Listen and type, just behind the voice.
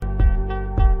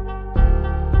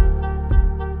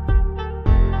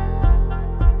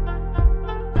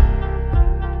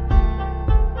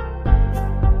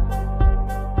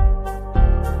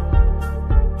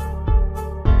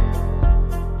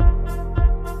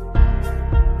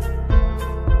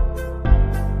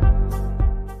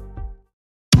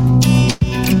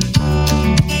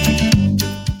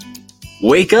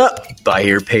Wake up, buy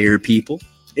here, pay here people.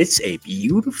 It's a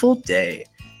beautiful day.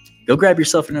 Go grab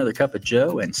yourself another cup of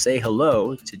joe and say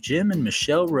hello to Jim and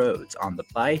Michelle Rhodes on the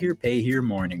Buy Here, Pay Here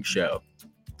morning show.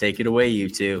 Take it away, you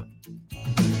two.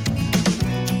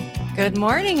 Good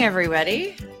morning,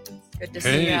 everybody. Good to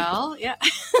see you all. Yeah.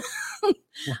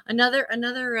 another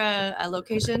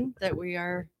location that we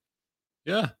are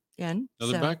in.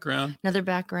 Another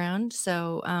background.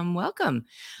 So welcome.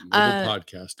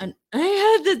 Podcasting.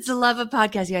 It's a love of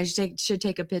podcast. Yeah, I should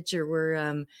take a picture.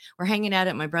 We're hanging out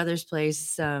at my brother's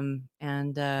place and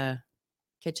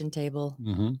kitchen table,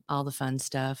 all the fun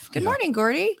stuff. Good morning,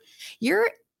 Gordy.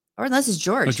 This is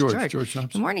George. George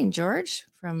Good morning, George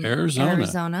from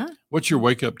Arizona. What's your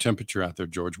wake up temperature out there,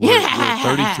 George? We're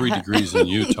 33 degrees in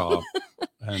Utah.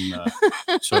 And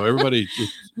so everybody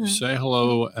say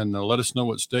hello and let us know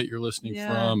what state you're listening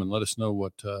from, and let us know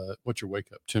what your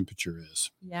wake up temperature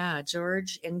is. Yeah,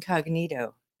 George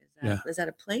Incognito. Is that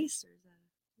a place? Or is that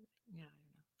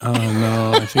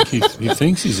no, I think he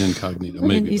thinks he's incognito.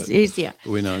 Maybe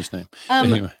we know his name.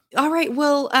 Anyway. All right.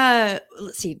 Well,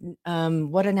 let's see.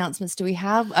 What announcements do we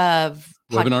have?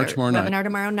 Webinar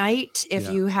tomorrow night. If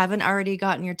you haven't already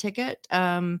gotten your ticket,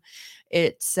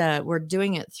 it's we're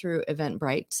doing it through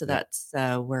Eventbrite, so that's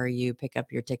where you pick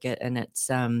up your ticket, and it's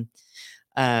how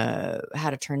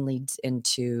to turn leads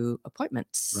into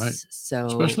appointments. Right. So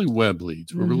especially web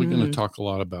leads. We're really going to talk a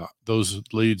lot about those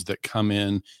leads that come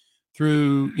in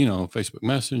through, Facebook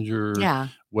Messenger,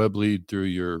 web lead through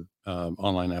your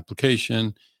online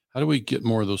application. How do we get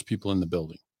more of those people in the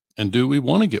building? And do we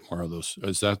want to get more of those?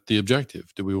 Is that the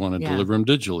objective? Do we want to deliver them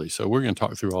digitally? So we're going to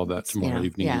talk through all that tomorrow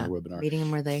evening in our webinar. Meeting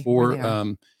them where they are.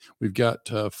 We've got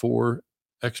 4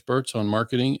 experts on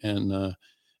marketing and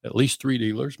at least 3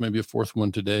 dealers, maybe a 4th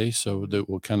one today. So that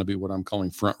will kind of be what I'm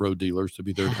calling front row dealers to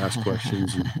be there to ask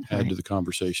questions and add to the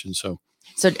conversation. So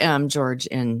George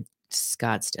in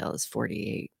Scottsdale is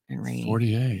 48 and rainy.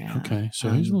 48. Yeah. Okay. So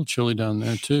he's a little chilly down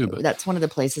there too, but that's one of the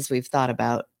places we've thought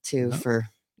about too for,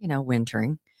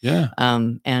 wintering. Yeah.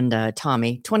 And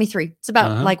Tommy, 23. It's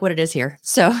about like what it is here.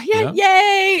 So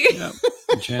yay. Yeah.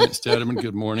 Janet Stedman,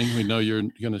 good morning. We know you're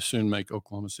going to soon make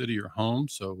Oklahoma City your home.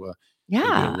 So it'll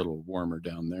be a little warmer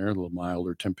down there, a little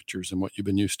milder temperatures than what you've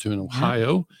been used to in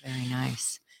Ohio. Very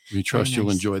nice. We trust you'll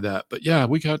enjoy that. But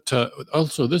we got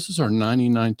also, this is our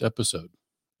 99th episode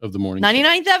of the morning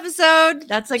 99th episode.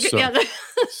 That's like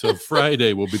so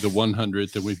Friday will be the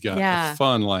 100th, and we've got a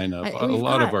fun lineup. A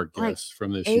lot of our guests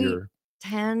from this year.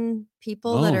 10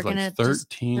 people that are going to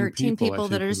 13 people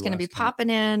that are just going to be popping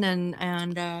in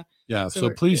and so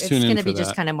please tune in. It's going to be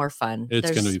just kind of more fun.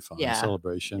 It's going to be fun.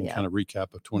 Celebration, kind of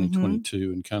recap of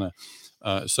 2022 and kind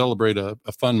of celebrate a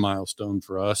fun milestone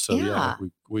for us. So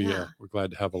we're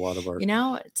glad to have a lot of our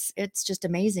it's just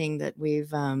amazing that we've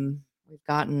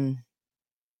gotten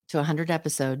to 100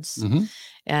 episodes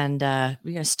and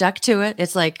stuck to it.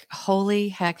 It's like, holy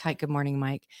heck. Hi, good morning,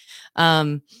 Mike.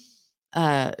 It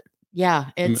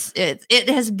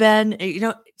has been,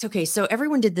 it's okay. So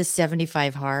everyone did this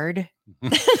 75 hard.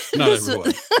 Not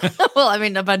everyone. Well, I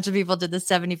mean, a bunch of people did the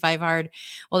 75 hard.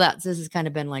 Well, this has kind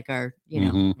of been like our,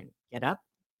 get up,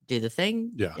 do the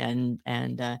thing. Yeah. And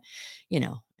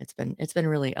it's been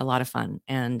really a lot of fun.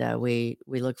 And we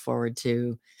look forward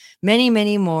to many,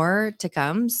 many more to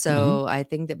come. So I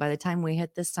think that by the time we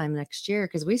hit this time next year,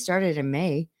 because we started in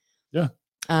May. Yeah.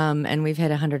 And we've hit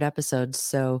 100 episodes.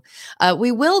 So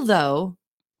we will, though,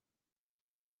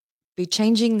 be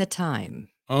changing the time.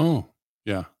 Oh,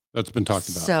 yeah. That's been talked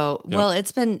about. So,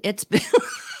 it's been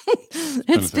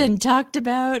talked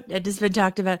about. It has been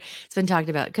talked about. It's been talked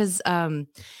about because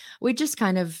we just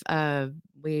kind of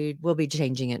we will be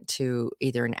changing it to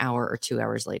either an hour or 2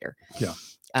 hours later.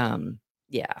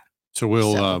 Yeah. So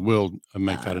we'll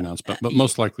make that announcement, but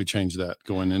most likely change that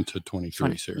going into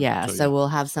 23. So we'll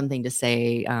have something to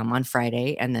say on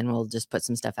Friday, and then we'll just put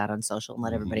some stuff out on social and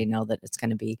let everybody know that it's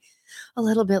going to be a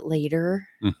little bit later.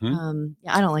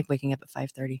 I don't like waking up at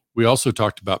 5:30. We also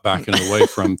talked about backing away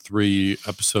from 3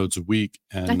 episodes a week,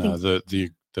 and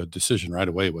the decision right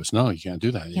away was, no, you can't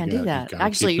do that. You can't do that.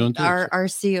 Actually, our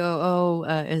COO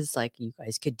is like, you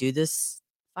guys could do this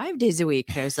 5 days a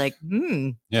week. I was like,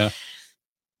 Yeah.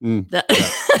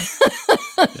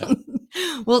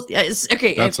 Well, it's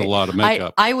okay. That's a lot of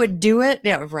makeup. I would do it.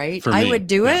 Yeah, right. I would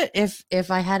do it if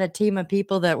I had a team of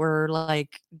people that were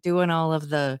like doing all of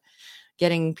the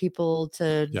getting people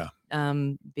to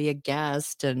be a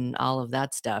guest and all of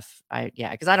that stuff.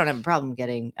 Because I don't have a problem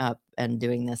getting up and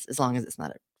doing this as long as it's not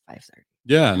at 5:30.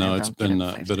 Yeah, no, it's been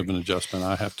a bit of an adjustment.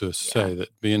 I have to say that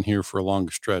being here for a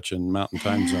longer stretch in Mountain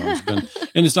Time Zone has been,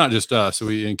 and it's not just us.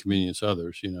 We inconvenience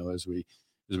others, as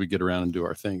as we get around and do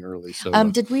our thing early. So,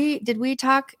 did we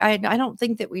talk? I don't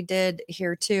think that we did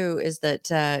here too. Is that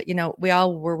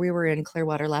we were in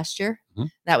Clearwater last year. Mm-hmm.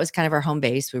 That was kind of our home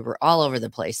base. We were all over the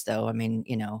place, though. I mean,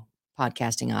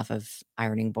 podcasting off of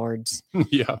ironing boards,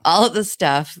 yeah, all of the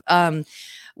stuff.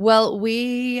 Well,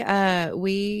 we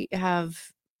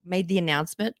have made the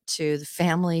announcement to the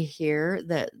family here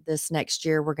that this next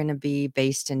year we're going to be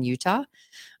based in Utah.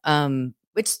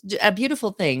 Which is a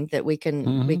beautiful thing that we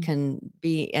can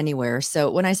be anywhere.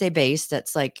 So when I say base,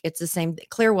 that's like, it's the same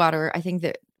Clearwater. I think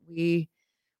that we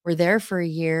were there for a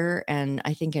year, and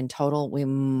I think in total we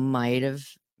might have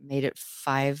made it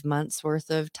 5 months worth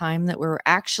of time that we were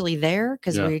actually there,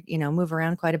 because we move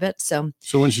around quite a bit. So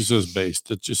when she says base,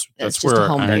 that's where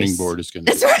our ironing board is going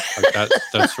to be. Like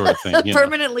that sort of thing.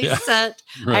 Permanently set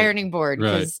ironing board,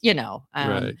 because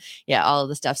all of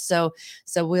the stuff. So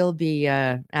we'll be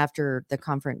after the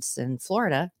conference in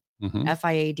Florida.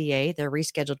 FIADA, the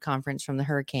rescheduled conference from the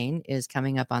hurricane, is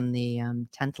coming up on the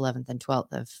 10th, 11th, and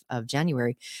 12th of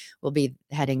January. We'll be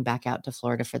heading back out to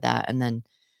Florida for that, and then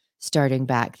starting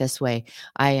back this way.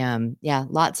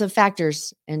 Lots of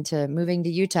factors into moving to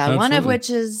Utah. Absolutely. One of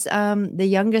which is the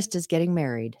youngest is getting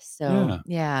married. So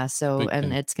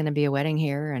it's going to be a wedding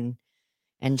here,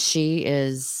 and she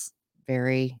is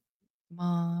very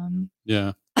mom.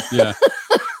 Yeah.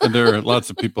 And there are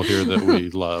lots of people here that we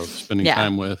love spending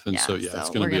time with, and so it's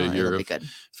going to be a year of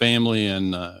family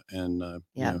and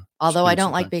Although I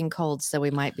don't like being cold, so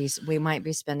we might be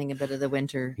spending a bit of the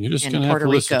winter. You're just going to have to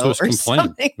listen to us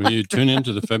complain when you tune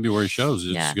into the February shows.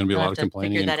 It's going to be a lot of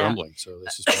complaining and grumbling. So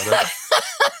this is part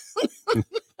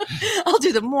I'll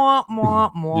do the mwah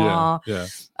mwah mwah. Yeah.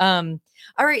 All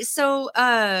right. So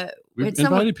we've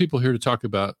invited people here to talk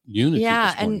about unity.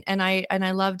 Yeah, and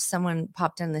I loved, someone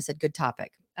popped in and they said, good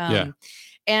topic.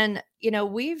 And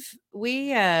we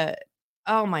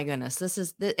oh my goodness,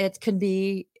 it can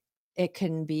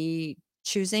be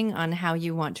choosing on how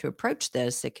you want to approach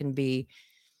this. It can be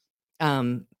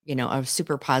a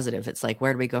super positive. It's like,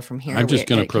 where do we go from here? I'm just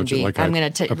going to approach it like I'm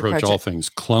going to approach all things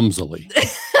clumsily.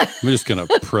 I'm just going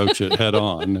to approach it head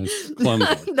on.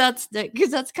 Clumsily. That's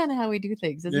kind of how we do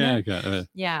things, isn't it? Okay.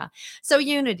 Yeah. So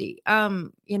unity.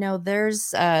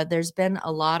 There's been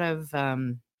a lot of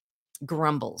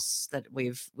grumbles that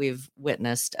we've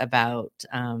witnessed about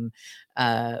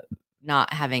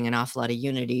not having an awful lot of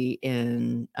unity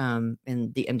in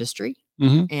the industry.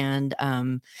 Mm-hmm. And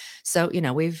so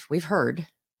we've heard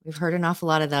an awful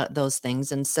lot of those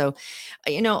things. And so,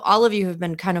 all of you have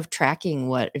been kind of tracking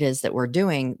what it is that we're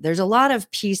doing. There's a lot of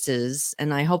pieces,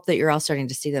 and I hope that you're all starting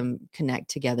to see them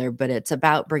connect together, but it's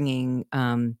about bringing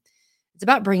a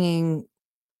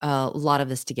lot of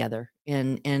this together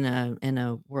in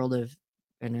a world of,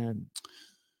 in a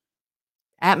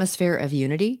atmosphere of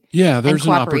unity. Yeah, there's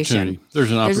an opportunity.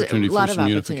 There's an opportunity for some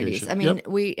unification. I mean,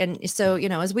 so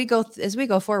as we go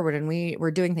forward and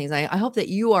we're doing things, I hope that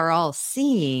you are all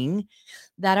seeing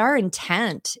that our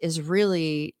intent is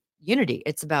really unity.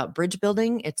 It's about bridge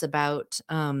building. It's about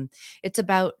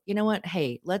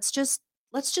hey, let's just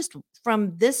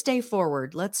from this day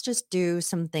forward, let's just do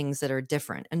some things that are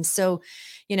different. And so,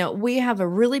 we have a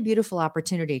really beautiful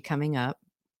opportunity coming up,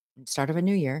 start of a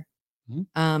new year.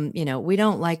 We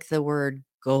don't like the word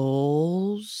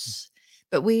goals,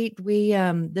 but we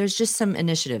there's just some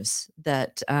initiatives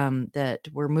that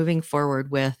we're moving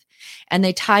forward with, and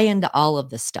they tie into all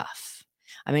of the stuff.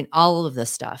 I mean, all of the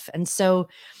stuff. And so,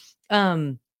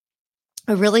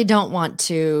 I really don't want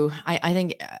to, I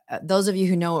think those of you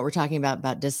who know what we're talking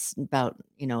about a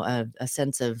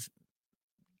sense of,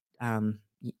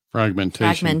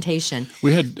 fragmentation.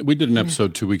 We did an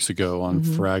episode 2 weeks ago on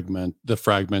the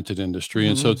fragmented industry,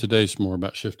 and so today's more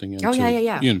about shifting into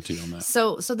unity on that.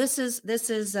 So this is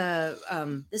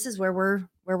where we're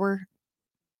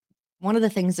one of the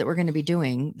things that we're going to be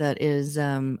doing that is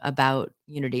about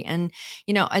unity. And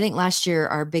I think last year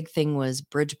our big thing was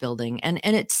bridge building, and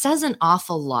it says an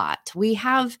awful lot. We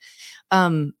have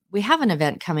an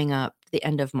event coming up the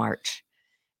end of March.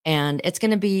 And it's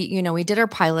going to be, we did our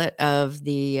pilot of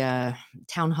the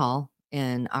town hall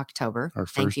in October. Our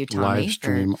first Thank you, Tommy, live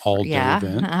stream all day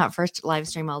event. First live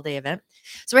stream all day event.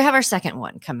 So we have our second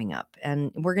one coming up,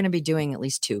 and we're going to be doing at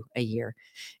least 2 a year.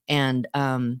 And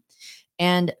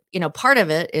part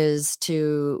of it is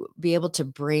to be able to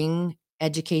bring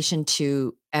education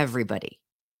to everybody.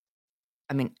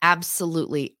 I mean,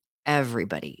 absolutely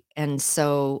everybody. And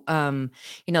so,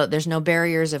 there's no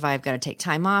barriers if I've got to take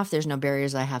time off. There's no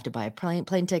barriers I have to buy a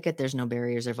plane ticket. There's no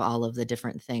barriers of all of the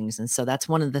different things. And so that's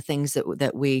one of the things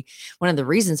one of the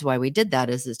reasons why we did that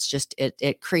is it's just,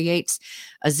 it creates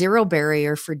a zero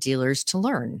barrier for dealers to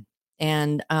learn.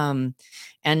 And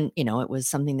it was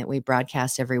something that we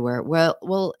broadcast everywhere.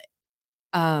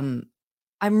 I'm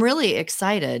really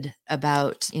excited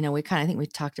about, I think we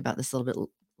talked about this a little bit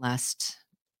last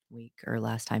week or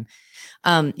last time.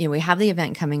 We have the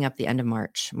event coming up the end of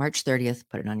March 30th,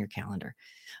 put it on your calendar.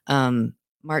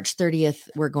 March 30th,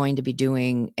 we're going to be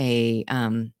doing a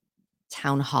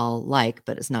town hall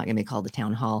but it's not going to be called the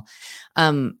town hall.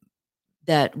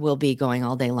 That will be going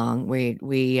all day long. We're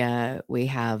going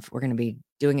to be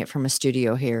doing it from a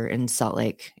studio here in Salt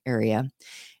Lake area.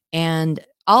 And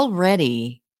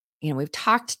already, we've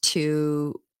talked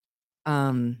to,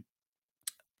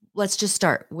 let's just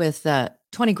start with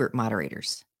 20 group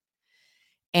moderators.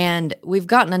 And we've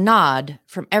gotten a nod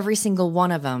from every single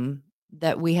one of them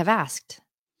that we have asked.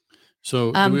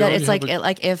 So that it's like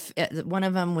if one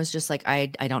of them was just like, I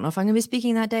don't know if I'm going to be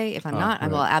speaking that day. If I'm not, right.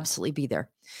 I will absolutely be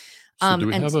there. So do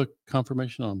we have a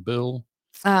confirmation on Bill?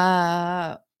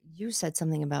 You said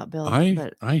something about Bill.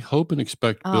 I hope and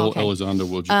expect Bill Elizondo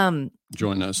will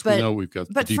join us. We know we've got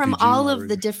the DPG from all moderators. Of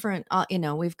the different,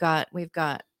 we've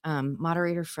got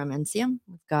moderator from NCM.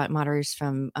 We've got moderators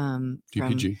from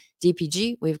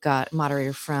DPG. We've got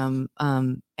moderator from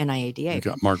NIADA. We've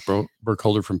got Mark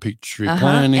Burkholder from Peachtree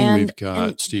Planning. We've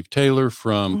got Steve Taylor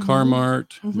from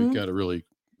Carmart. We've got a really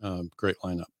great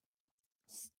lineup.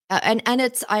 And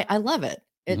it's I love it.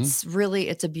 It's really,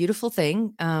 it's a beautiful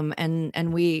thing.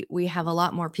 And we have a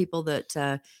lot more people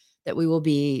that we will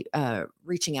be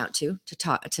reaching out to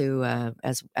talk to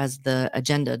as the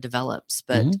agenda develops.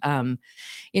 But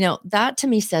that to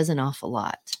me says an awful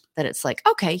lot, that it's like,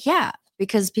 okay, yeah,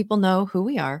 because people know who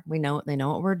we are. They know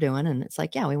what we're doing, and it's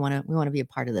like, yeah, we want to be a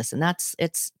part of this, and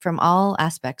it's from all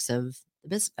aspects of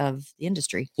the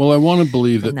industry. Well, I want to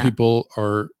believe that people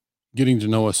are getting to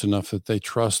know us enough that they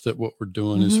trust that what we're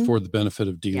doing is for the benefit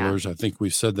of dealers. Yeah. I think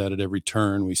we've said that at every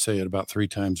turn. We say it about 3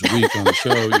 times a week on the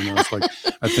show. It's like,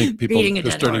 I think people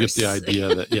are starting to get the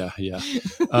idea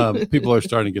that, people are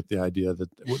starting to get the idea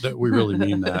that we really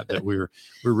mean that we're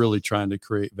really trying to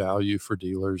create value for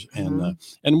dealers. And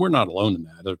we're not alone in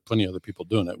that. There are plenty of other people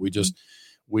doing it. We just,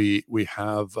 we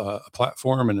have a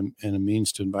platform and a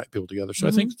means to invite people together. So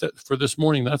I think that for this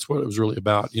morning, that's what it was really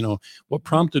about. What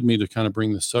prompted me to kind of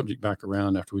bring the subject back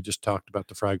around after we just talked about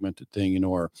the fragmented thing,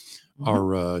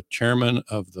 our chairman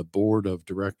of the board of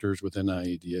directors within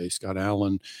NIADA, Scott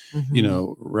Allen,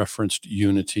 referenced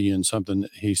unity and something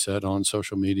that he said on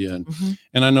social media.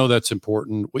 And I know that's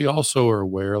important. We also are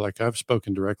aware, like I've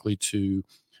spoken directly to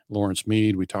Lawrence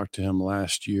Mead. We talked to him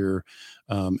last year.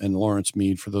 And Lawrence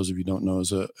Mead, for those of you who don't know,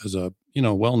 is a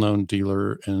well-known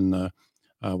dealer in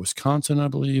Wisconsin, I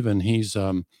believe. And he is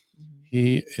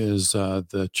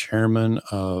the chairman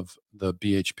of the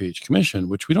BHPH commission,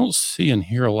 which we don't see and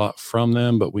hear a lot from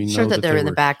them, but we know that they're in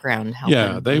the background helping.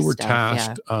 Yeah, they were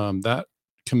tasked. Yeah. That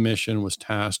commission was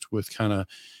tasked with kind of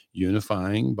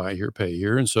unifying buy here, pay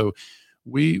here. And so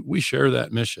we share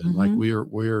that mission. Like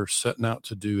we're setting out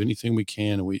to do anything we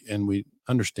can, and we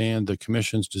understand the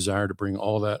commission's desire to bring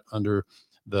all that under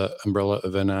the umbrella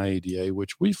of NIADA,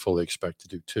 which we fully expect to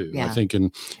do too. Yeah. I think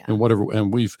and whatever,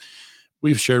 and we've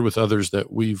shared with others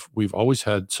that we've always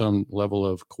had some level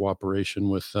of cooperation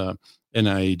with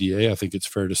NIADA. I think it's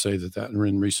fair to say that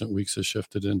in recent weeks has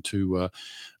shifted into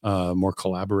more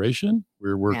collaboration.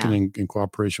 We're working in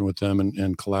cooperation with them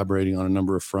and collaborating on a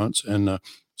number of fronts. And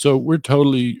so we're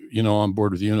totally, on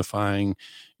board with unifying,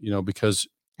 because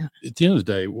at the end of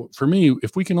the day, for me,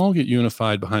 if we can all get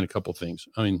unified behind a couple things,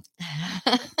 I mean,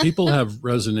 people have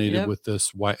resonated with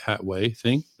this white hat way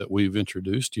thing that we've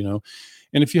introduced, and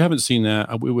if you haven't seen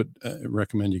that, we would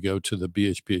recommend you go to the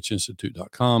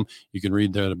BHPHinstitute.com. You can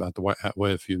read that about the white hat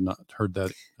way if you've not heard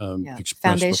that expressed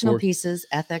foundational before. Pieces,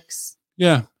 ethics.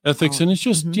 Yeah, ethics. And it's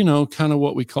just, kind of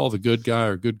what we call the good guy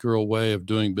or good girl way of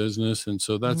doing business. And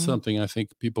so that's something I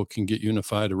think people can get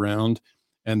unified around.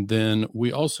 And then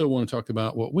we also want to talk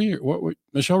about what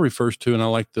Michelle refers to, and I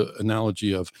like the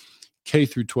analogy of K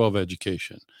through 12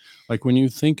 education. Like when you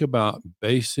think about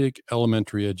basic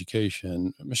elementary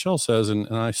education, Michelle says, and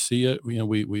I see it,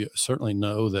 we certainly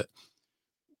know that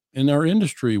in our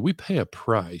industry, we pay a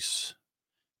price,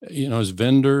 as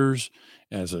vendors,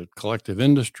 as a collective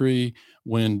industry,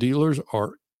 when dealers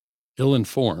are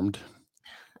ill-informed,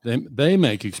 they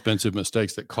make expensive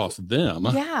mistakes that cost them.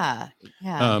 Yeah.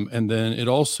 And then it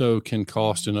also can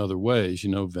cost in other ways.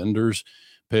 Vendors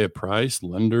pay a price,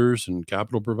 lenders and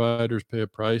capital providers pay a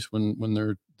price when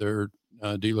their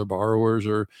dealer borrowers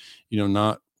are,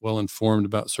 not well informed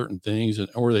about certain things,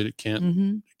 or they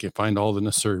can't find all the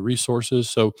necessary resources.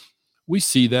 So we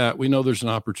see that. We know there's an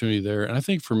opportunity there. And I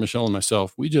think for Michelle and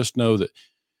myself, we just know that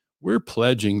we're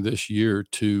pledging this year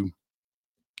to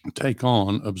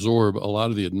absorb a lot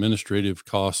of the administrative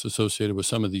costs associated with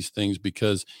some of these things,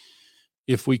 because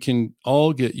if we can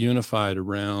all get unified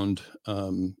around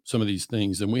some of these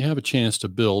things, then we have a chance to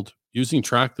build, using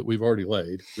track that we've already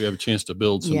laid. We have a chance to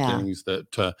build some things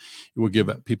that will give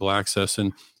people access,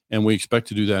 and we expect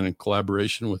to do that in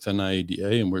collaboration with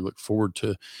NIADA, and we look forward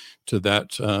to that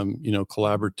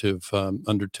collaborative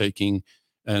undertaking.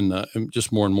 And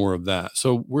just more and more of that.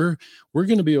 So we're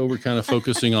going to be over kind of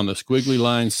focusing on the squiggly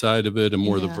line side of it, and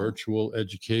more the virtual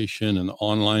education and the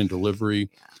online delivery.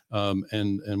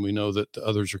 And we know that the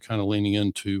others are kind of leaning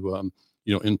into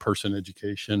in-person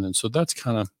education, and so that's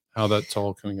kind of how that's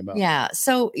all coming about. Yeah.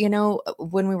 So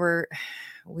when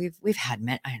we've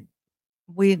had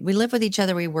we live with each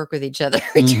other, we work with each other,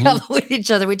 we travel with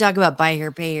each other, we talk about buy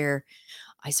here, pay here.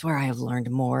 I swear I have learned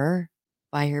more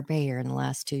buy here, pay here in the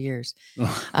last 2 years.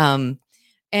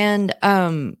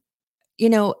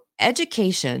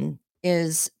 Education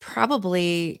is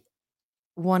probably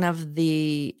one of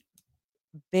the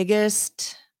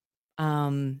biggest,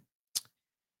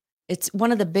 it's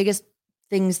one of the biggest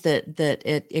things that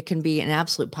it can be an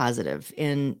absolute positive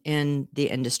in the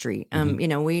industry.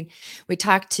 We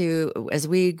talk to, as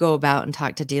we go about and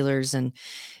talk to dealers, and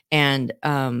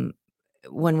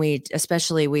when we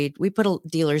put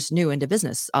dealers new into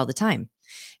business all the time.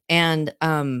 And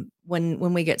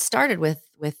when we get started with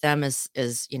them,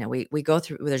 we go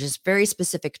through, there's this very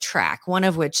specific track, one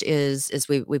of which is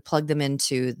we plug them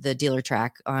into the dealer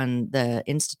track on the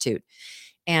Institute.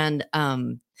 And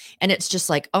it's just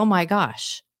like, oh my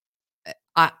gosh,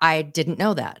 I didn't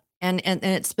know that. And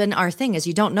it's been our thing, is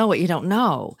you don't know what you don't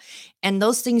know. And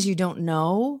those things you don't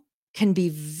know can be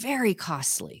very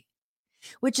costly,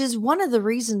 which is one of the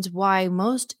reasons why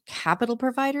most capital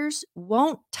providers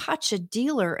won't touch a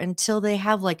dealer until they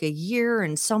have like a year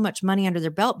and so much money under their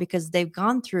belt, because they've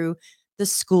gone through the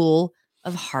school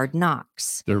of hard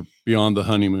knocks. They're beyond the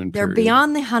honeymoon period. They're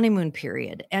beyond the honeymoon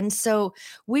period. And so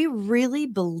we really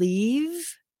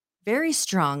believe very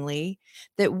strongly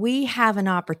that we have an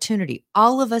opportunity,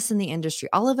 all of us in the industry,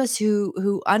 all of us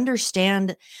who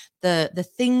understand the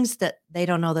things that they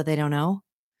don't know that they don't know.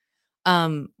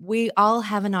 We all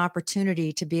have an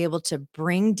opportunity to be able to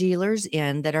bring dealers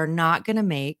in that are not going to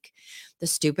make the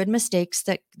stupid mistakes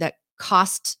that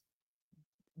cost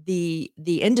the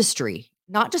industry,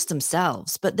 not just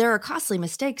themselves, but there are costly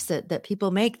mistakes that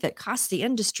people make that cost the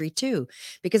industry too,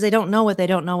 because they don't know what they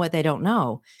don't know what they don't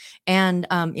know. And,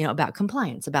 about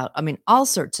compliance, all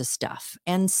sorts of stuff.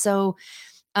 And so,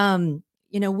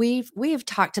 we have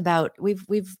talked about,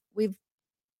 we've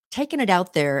taken it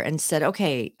out there and said,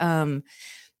 okay,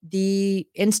 the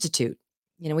Institute,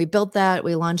 we built that,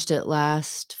 we launched it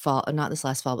last fall, not this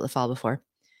last fall, but the fall before.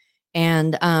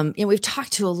 And, we've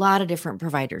talked to a lot of different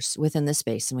providers within this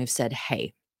space, and we've said,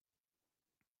 hey,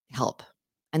 help.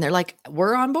 And they're like,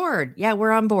 we're on board. Yeah,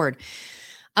 we're on board.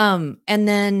 And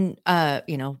then,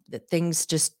 that things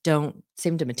just don't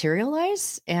seem to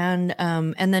materialize. And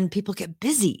then people get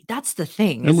busy. That's the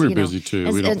thing. And we're busy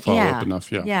too. We don't follow up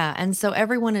enough. Yeah. Yeah. And so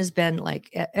everyone has been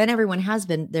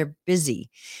they're busy.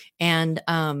 And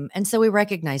so we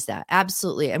recognize that.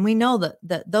 Absolutely. And we know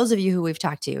that those of you who we've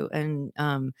talked to and,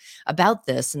 about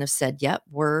this and have said, yep,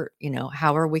 we're,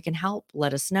 however we can help,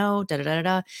 let us know,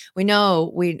 We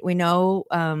know,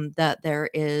 that there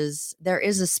is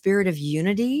a spirit of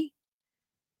unity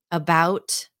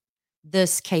about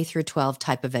this K through 12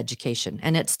 type of education.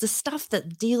 And it's the stuff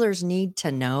that dealers need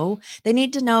to know. They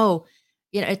need to know,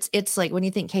 it's like when you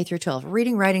think K through 12,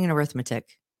 reading, writing, and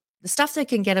arithmetic, the stuff that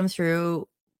can get them through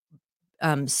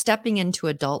stepping into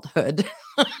adulthood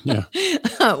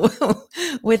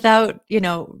without,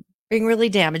 being really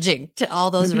damaging to all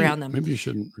those around them. Maybe you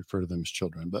shouldn't refer to them as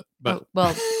children, but well,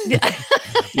 but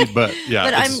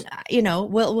yeah.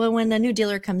 But when a new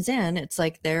dealer comes in, it's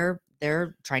like they're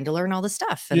trying to learn all the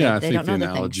stuff. And I think the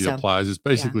analogy applies. It's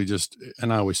basically just,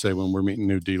 and I always say when we're meeting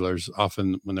new dealers,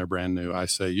 often when they're brand new, I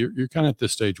say, you're kind of at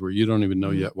this stage where you don't even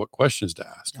know yet what questions to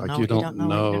ask. You don't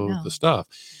know the stuff.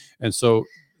 And so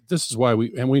this is why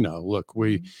we know, look,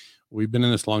 we've been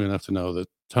in this long enough to know that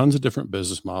tons of different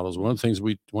business models. One of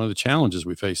the challenges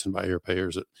we face in buy here, pay here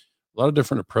is that a lot of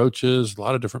different approaches, a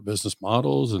lot of different business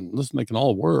models, and listen, they can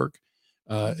all work.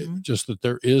 Just that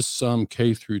there is some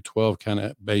K through 12 kind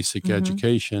of basic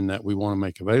education that we want to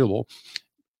make available.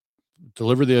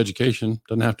 Deliver the education.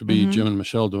 Doesn't have to be Jim and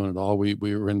Michelle doing it all.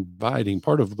 We are inviting,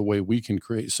 part of the way we can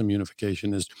create some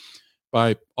unification is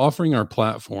by offering our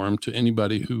platform to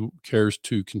anybody who cares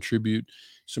to contribute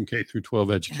some K through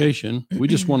 12 education. We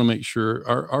just want to make sure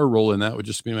our role in that would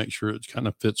just be make sure it kind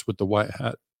of fits with the white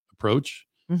hat approach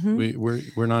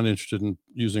We're not interested in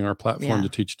using our platform to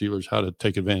teach dealers how to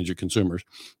take advantage of consumers,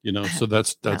 so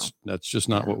that's just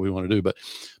not what we want to do.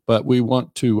 But we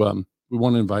want to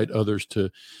invite others to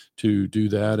do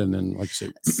that. And then, like I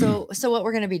say, so what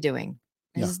we're going to be doing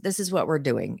is this is what we're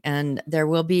doing. And there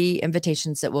will be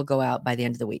invitations that will go out by the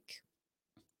end of the week.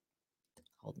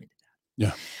 Hold me to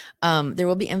that. Yeah. There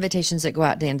will be invitations that go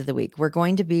out at the end of the week. We're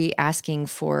going to be asking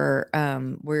for,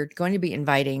 we're going to be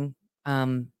inviting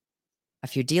a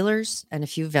few dealers and a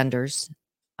few vendors,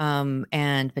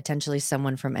 and potentially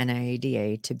someone from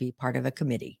NIADA to be part of a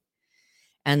committee.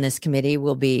 And this committee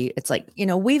will be, it's like,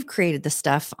 we've created the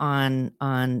stuff on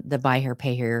the Buy Here,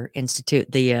 Pay Here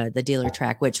Institute, the dealer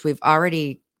track, which we've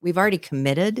already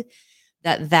committed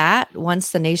that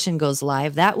once the nation goes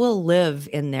live, that will live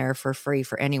in there for free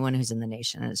for anyone who's in the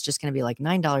nation. And it's just going to be like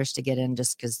 $9 to get in,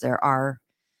 just because it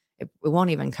won't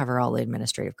even cover all the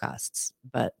administrative costs,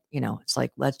 but it's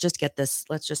like, let's just get this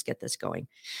going.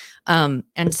 And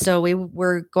so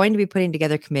we're going to be putting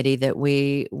together a committee that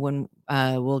we'll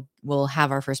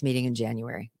have our first meeting in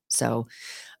January. So,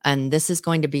 and this is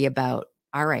going to be about,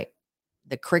 all right,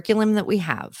 the curriculum that we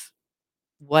have,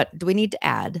 what do we need to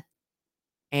add?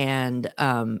 And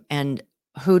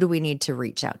who do we need to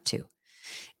reach out to?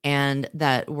 And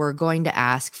that we're going to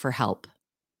ask for help.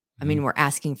 I mean, we're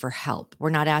asking for help.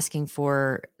 We're not asking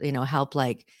for, help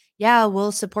like, yeah,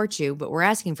 we'll support you, but we're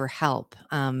asking for help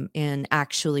in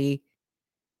actually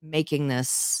making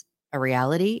this a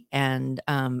reality and,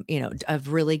 of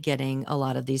really getting a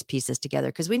lot of these pieces together.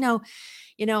 Because we know,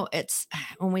 it's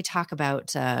when we talk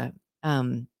about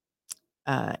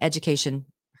education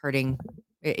hurting,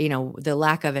 the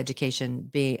lack of education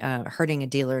being hurting a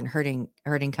dealer and hurting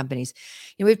companies.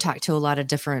 We've talked to a lot of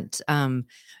different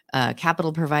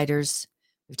capital providers.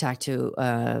 We've talked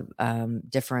to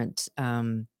different,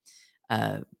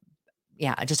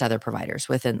 just other providers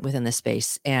within this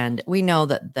space, and we know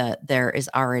that there is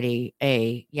already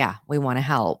we want to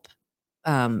help,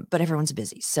 but everyone's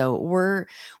busy. So we're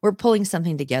pulling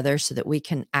something together so that we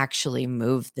can actually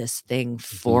move this thing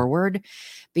forward,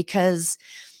 because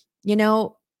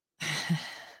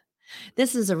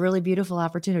this is a really beautiful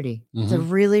opportunity. It's a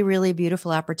really, really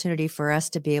beautiful opportunity for us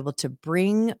to be able to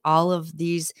bring all of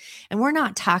these, and we're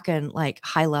not talking like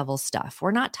high level stuff.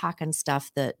 We're not talking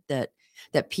stuff that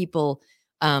people,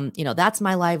 that's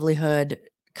my livelihood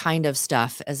kind of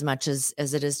stuff, as much as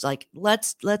it is like,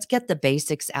 let's get the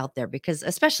basics out there, because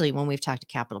especially when we've talked to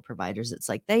capital providers, it's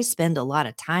like they spend a lot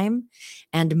of time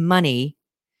and money,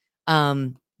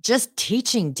 just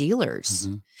teaching dealers.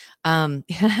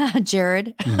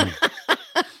 Jared.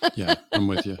 Yeah, I'm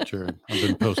with you, Jared. I've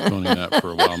been postponing that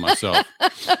for a while myself.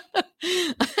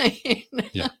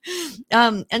 Yeah.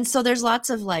 And so there's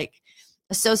lots of like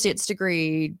associate's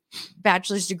degree,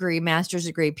 bachelor's degree, master's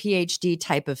degree, PhD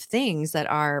type of things that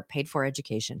are paid for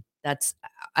education. That's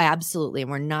absolutely. And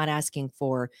we're not asking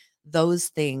for those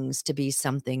things to be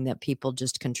something that people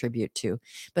just contribute to,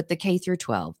 but the K through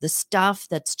 12, the stuff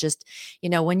that's just,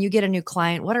 when you get a new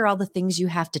client, what are all the things you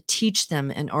have to teach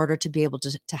them in order to be able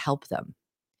to help them?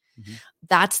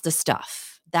 That's the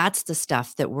stuff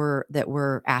that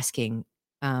we're asking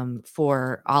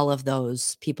for all of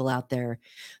those people out there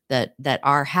that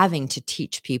are having to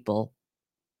teach people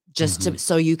just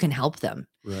so you can help them.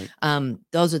 Right.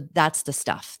 That's the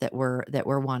stuff that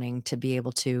we're wanting to be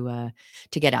able to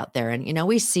get out there. And,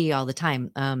 we see all the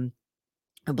time,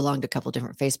 I belong to a couple of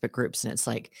different Facebook groups, and it's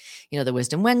like, the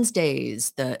Wisdom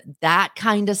Wednesdays, that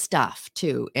kind of stuff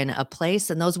too, in a place.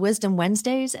 And those Wisdom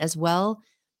Wednesdays as well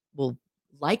will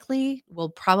likely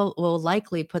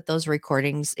put those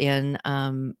recordings in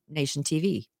Nation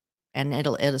TV, and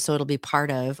it'll be part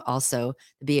of also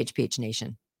the BHPH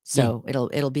Nation. So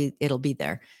it'll be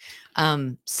there.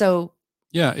 So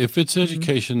yeah, if it's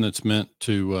education that's meant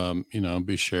to,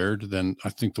 be shared, then I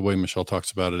think the way Michelle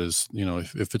talks about it is,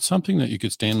 if it's something that you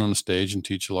could stand on a stage and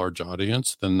teach a large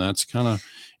audience, then that's kind of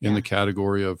in the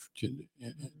category of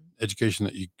education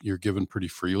that you're given pretty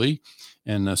freely.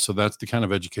 And so that's the kind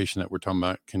of education that we're talking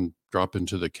about can drop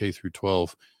into the K through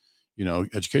 12,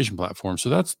 education platform. So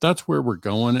that's where we're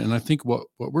going. And I think what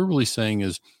we're really saying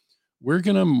is, we're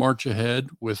going to march ahead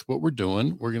with what we're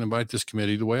doing. We're going to invite this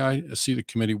committee. The way I see the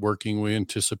committee working, we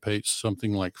anticipate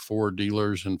something like 4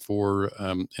 dealers and 4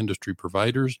 industry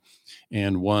providers,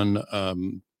 and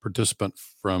 1 participant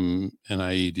from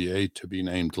NIADA to be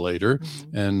named later.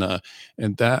 And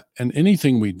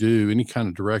anything we do, any kind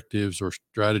of directives or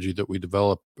strategy that we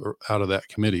develop out of that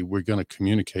committee, we're going to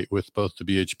communicate with both the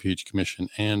BHPH Commission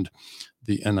and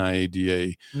the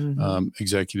NIADA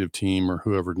executive team, or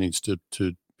whoever needs to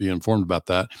be informed about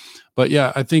that. But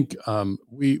yeah, I think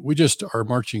we just are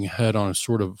marching ahead on a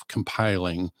sort of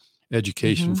compiling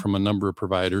education from a number of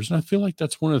providers. And I feel like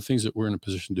that's one of the things that we're in a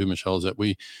position to do, Michelle, is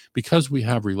that because we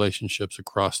have relationships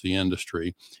across the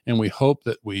industry, and we hope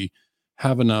that we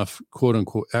have enough quote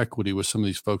unquote equity with some of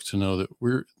these folks to know that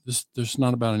this is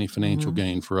not about any financial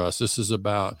gain for us. This is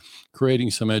about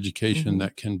creating some education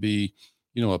that can be,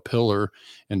 a pillar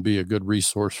and be a good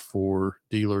resource for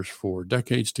dealers for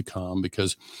decades to come,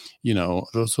 because,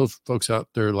 those folks out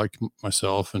there like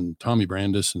myself and Tommy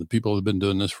Brandis and the people who have been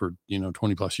doing this for,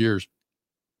 20 plus years,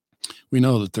 we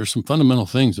know that there's some fundamental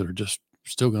things that are just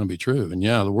still going to be true. And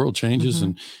yeah, the world changes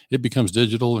and it becomes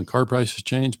digital and car prices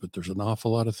change, but there's an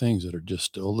awful lot of things that are just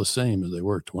still the same as they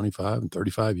were 25 and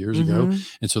 35 years ago.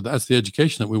 And so that's the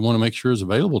education that we want to make sure is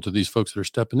available to these folks that are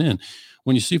stepping in.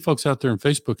 When you see folks out there on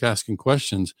Facebook asking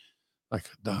questions, like,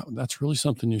 that's really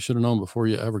something you should have known before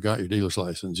you ever got your dealer's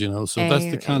license, so that's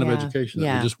the kind of education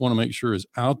that we just want to make sure is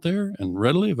out there and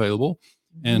readily available.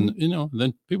 And,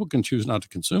 then people can choose not to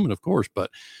consume it, of course, but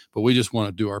we just want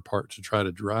to do our part to try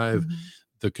to drive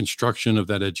the construction of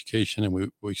that education. And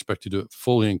we expect to do it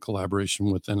fully in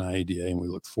collaboration with NIADA. And we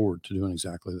look forward to doing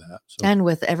exactly that. So. And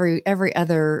with every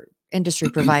other industry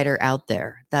provider out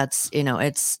there, that's,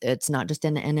 it's not just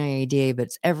in the NIADA, but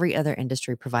it's every other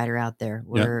industry provider out there.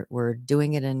 We're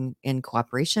doing it in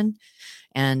cooperation.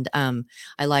 And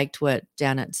I liked what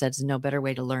Janet said, no better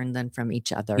way to learn than from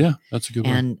each other. Yeah, that's a good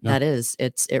one. And that is,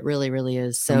 it really, really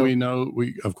is. So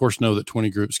we of course know that 20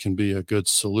 groups can be a good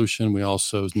solution. We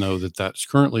also know that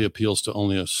currently appeals to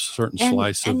only a certain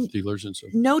slice of dealers. And so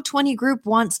no 20 group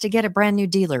wants to get a brand new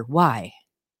dealer. Why?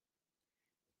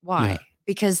 Yeah.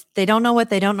 Because they don't know what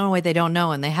they don't know what they don't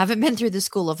know. And they haven't been through the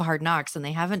school of hard knocks, and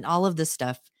they haven't all of this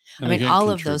stuff. And all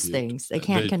of those things, they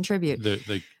can't contribute.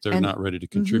 They're not ready to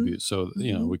contribute. So,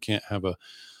 we can't have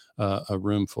a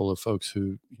room full of folks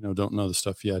who, don't know the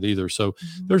stuff yet either. So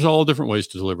there's all different ways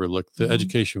to deliver. Look, the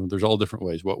education, there's all different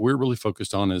ways. What we're really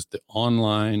focused on is the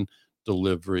online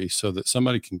delivery, so that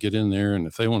somebody can get in there. And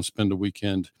if they want to spend a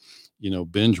weekend,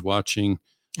 binge watching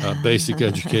basic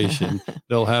education,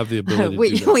 they'll have the ability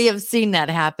to do that. We have seen that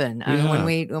happen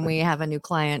when we have a new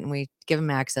client and we give them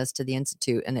access to the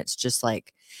Institute, and it's just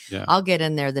like, I'll get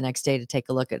in there the next day to take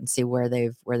a look at and see where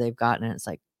they've gotten, and it's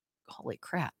like, holy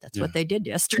crap, that's what they did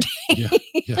yesterday.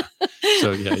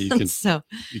 So you can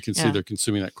see they're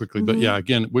consuming that quickly. But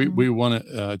again, we want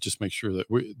to just make sure that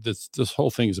this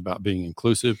whole thing is about being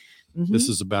inclusive. This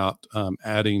is about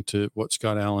adding to what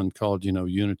Scott Allen called,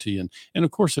 unity. And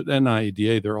of course, at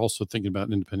NIADA, they're also thinking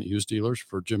about independent used dealers.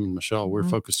 For Jim and Michelle, we're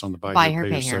focused on the buy here,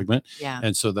 pay here segment. Yeah.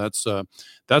 And so that's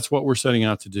what we're setting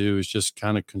out to do, is just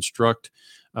kind of construct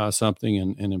something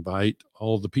and invite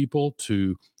all the people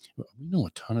to. We know a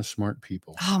ton of smart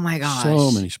people. Oh my gosh. So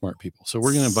many smart people. So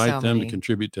we're going to invite them to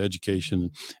contribute to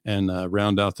education and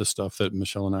round out the stuff that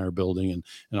Michelle and I are building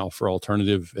and offer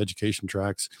alternative education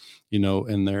tracks,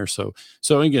 in there. So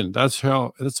again, that's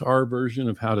our version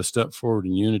of how to step forward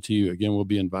in unity. Again, we'll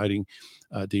be inviting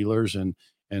dealers and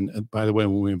by the way,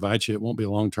 when we invite you, it won't be a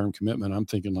long-term commitment. I'm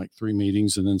thinking like 3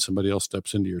 meetings, and then somebody else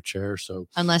steps into your chair. So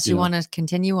unless you want to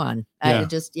continue on,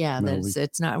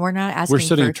 it's not. We're not asking. We're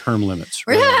setting term limits.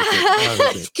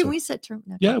 Can we set term?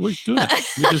 No. Yeah, we're doing it.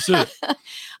 We just did it.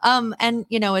 And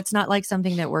it's not like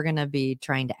something that we're going to be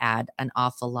trying to add an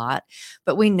awful lot,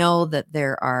 but we know that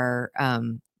there are,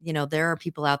 there are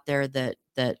people out there that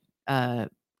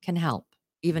can help.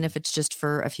 Even if it's just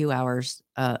for a few hours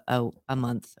a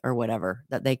month or whatever,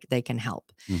 that they can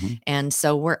help. And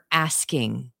so we're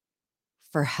asking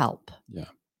for help. Yeah.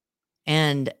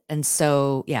 And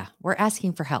so, we're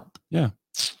asking for help. Yeah.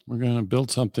 We're going to build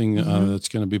something that's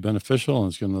going to be beneficial, and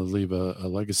it's going to leave a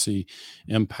legacy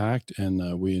impact.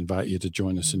 And we invite you to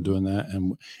join us in doing that.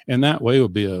 And that way will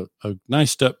be a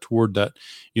nice step toward that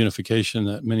unification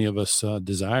that many of us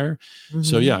desire.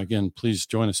 So again, please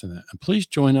join us in that. And please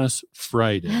join us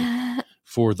Friday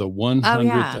for the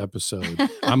 100th episode.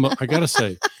 I got to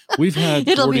say, we've had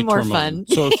it'll be more fun.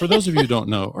 So for those of you who don't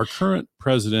know, our current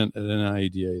president at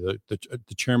NIADA,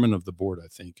 the chairman of the board, I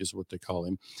think is what they call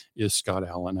him, is Scott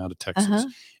Allen out of Texas.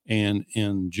 And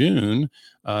in June,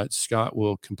 Scott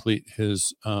will complete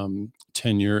his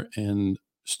tenure, and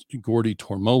Gordy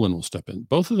Tormolin will step in.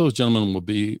 Both of those gentlemen will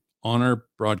be on our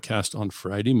broadcast on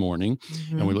Friday morning,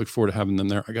 and we look forward to having them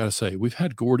there. I got to say, we've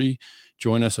had Gordy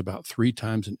join us about 3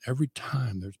 times, and every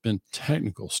time there's been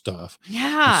technical stuff.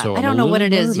 Yeah. So I don't know what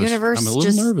it is. Universe. I'm a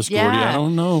little nervous, Gordy. I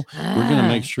don't know. We're going to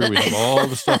make sure we have all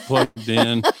the stuff plugged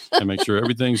in and make sure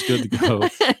everything's good to go.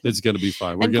 It's going to be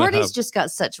fine. And Gordy's just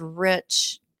got such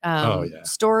rich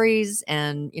stories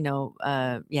and,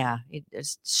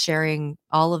 just sharing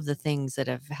all of the things that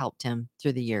have helped him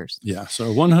through the years. Yeah.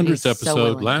 So 100th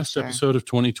episode, last episode of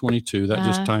 2022, that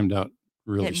just timed out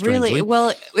really strangely.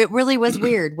 It really was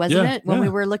weird, wasn't it? When we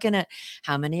were looking at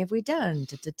how many have we done?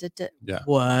 Yeah.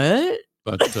 What?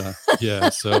 But so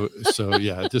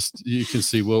just you can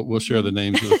see we'll share the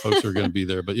names of the folks who are going to be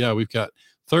there. But yeah, we've got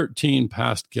 13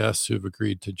 past guests who've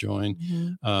agreed to join.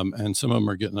 And some of them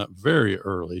are getting up very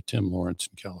early. Tim Lawrence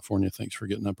in California, thanks for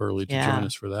getting up early to join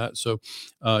us for that. So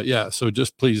so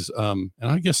just please and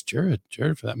I guess Jared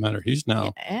for that matter, he's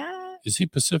now is he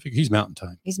Pacific? He's Mountain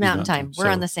Time. He's Mountain Time. We're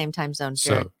on the same time zone.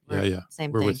 Jared. So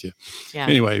same we're thing. with you. Yeah.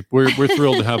 Anyway, we're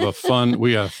thrilled to have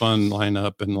we got a fun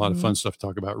lineup and a lot of fun stuff to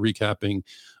talk about, recapping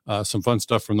some fun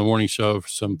stuff from the morning show,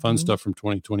 some fun stuff from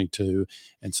 2022.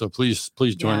 And so please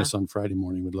join us on Friday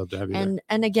morning. We'd love to have you there.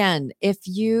 And again, if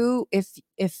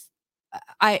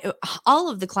all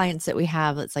of the clients that we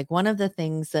have, it's like one of the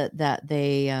things that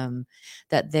they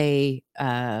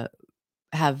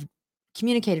have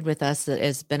communicated with us that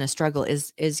has been a struggle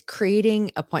is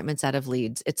creating appointments out of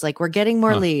leads. It's like we're getting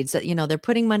more leads that, they're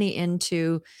putting money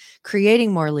into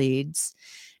creating more leads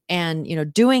and,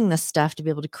 doing the stuff to be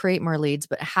able to create more leads.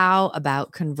 But how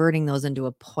about converting those into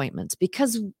appointments?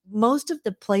 Because most of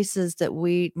the dealerships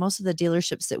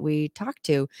that we talk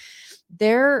to,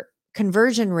 their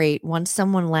conversion rate, once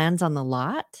someone lands on the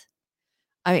lot,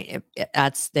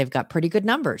 they've got pretty good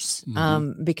numbers,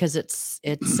 because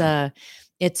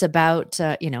it's about,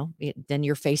 then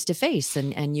you're face to face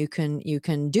and you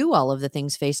can do all of the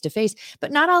things face to face,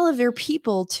 but not all of your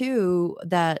people too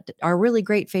that are really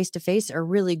great face to face are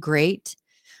really great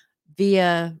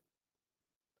via,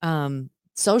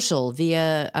 social,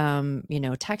 via,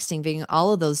 texting, via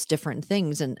all of those different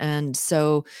things. And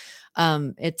so,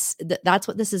 that's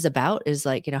what this is about, is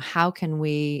like, how can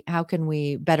we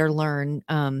better learn,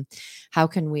 how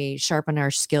can we sharpen our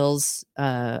skills,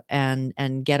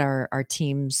 and get our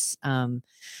teams,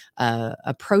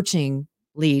 approaching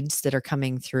leads that are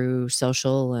coming through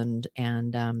social and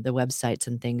the websites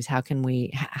and things. How can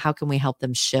we help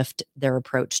them shift their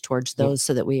approach towards those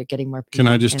so that we are getting more people?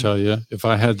 Can I just tell you, if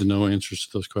I had to know answers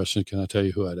to those questions, can I tell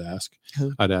you who I'd ask?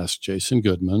 Who? I'd ask Jason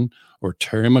Goodman or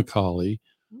Terry McCauley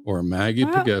or Maggie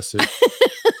Pagesic.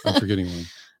 I'm forgetting one.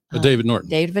 David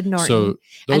Norton. So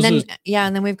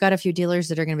and then we've got a few dealers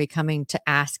that are going to be coming to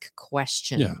ask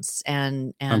questions. Yeah.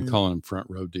 And I'm calling them front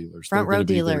row dealers. Front row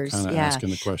dealers. Asking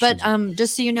the questions. But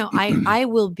just so you know, I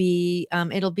will be.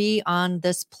 It'll be on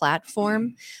this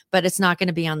platform, but it's not going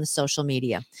to be on the social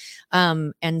media.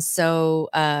 And so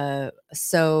it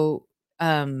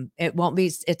won't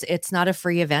be. It's not a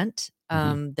free event.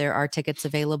 There are tickets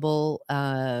available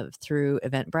through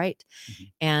Eventbrite,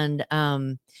 and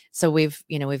so we've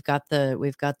got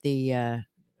the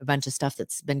a bunch of stuff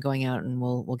that's been going out, and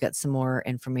we'll get some more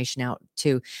information out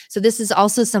too. So this is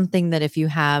also something that if you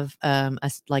have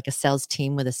a sales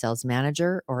team with a sales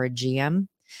manager or a GM,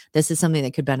 this is something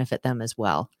that could benefit them as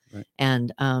well. Right.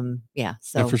 And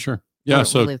so for sure. Yeah,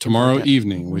 so tomorrow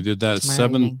evening, we did that at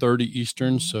 7:30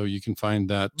 Eastern, so you can find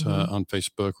that on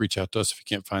Facebook. Reach out to us if you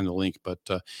can't find the link, but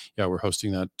we're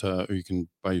hosting that, or you can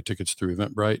buy your tickets through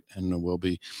Eventbrite, and we'll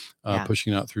be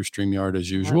pushing it out through StreamYard as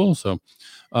usual. Yep. So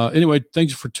anyway,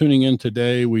 thanks for tuning in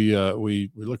today. We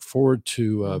look forward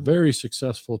to a very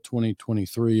successful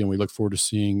 2023, and we look forward to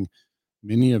seeing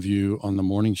many of you on the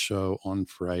morning show on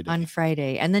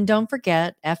Friday. And then don't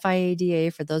forget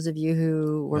FIADA, for those of you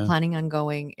who were planning on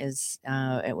going, is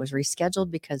it was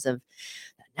rescheduled because of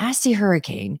a nasty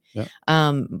hurricane. Yep.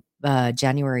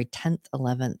 January 10th,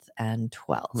 11th, and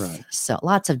 12th. Right. So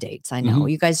lots of dates. I know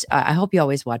you guys, I hope you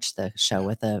always watch the show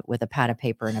with a pad of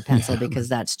paper and a pencil, because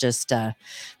that's just,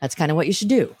 that's kind of what you should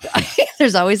do.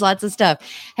 There's always lots of stuff.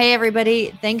 Hey,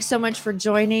 everybody. Thanks so much for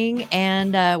joining.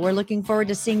 And we're looking forward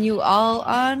to seeing you all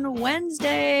on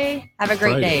Wednesday. Have a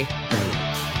great day.